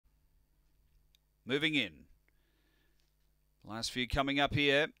moving in. Last few coming up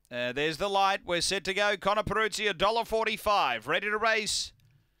here. There's the light. We're set to go. Connor Peruzzi, $1.45. Ready to race.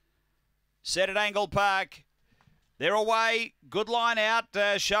 Set at Angle Park. They're away. Good line out.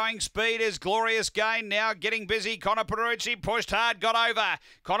 Showing speed is Glorious Gain. Now getting busy. Connor Peruzzi pushed hard. Got over.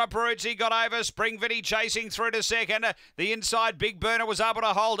 Connor Peruzzi got over. Spring Vinny chasing through to second. The inside Big Burner was able to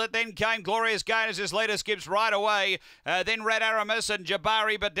hold it. Then came Glorious Gain as his leader skips right away. Then Red Aramis and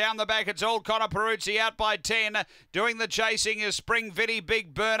Jabari. But down the back it's all Connor Peruzzi out by 10. Doing the chasing is Spring Vinny,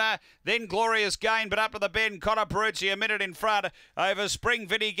 Big Burner. Then Glorious Gain. But up to the bend, Connor Peruzzi a minute in front over Spring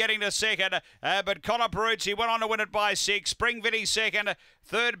Vinny getting to second. But Connor Peruzzi went on to win it by 6. Spring Vinny second,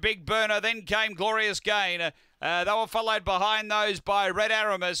 third Big Burner, then came Glorious Gain. They were followed behind those by Red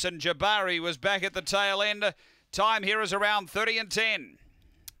Aramis, and Jabari was back at the tail end. Time here is around 30 and 10.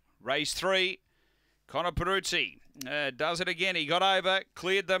 Race 3, Connor Peruzzi does it again. He got over,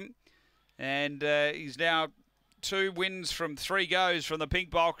 cleared them, and he's now 2 wins from 3 goes from the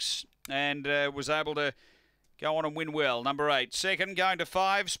pink box, and was able to go on and win well. Number 8. Second, going to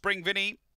 5, Spring Vinny.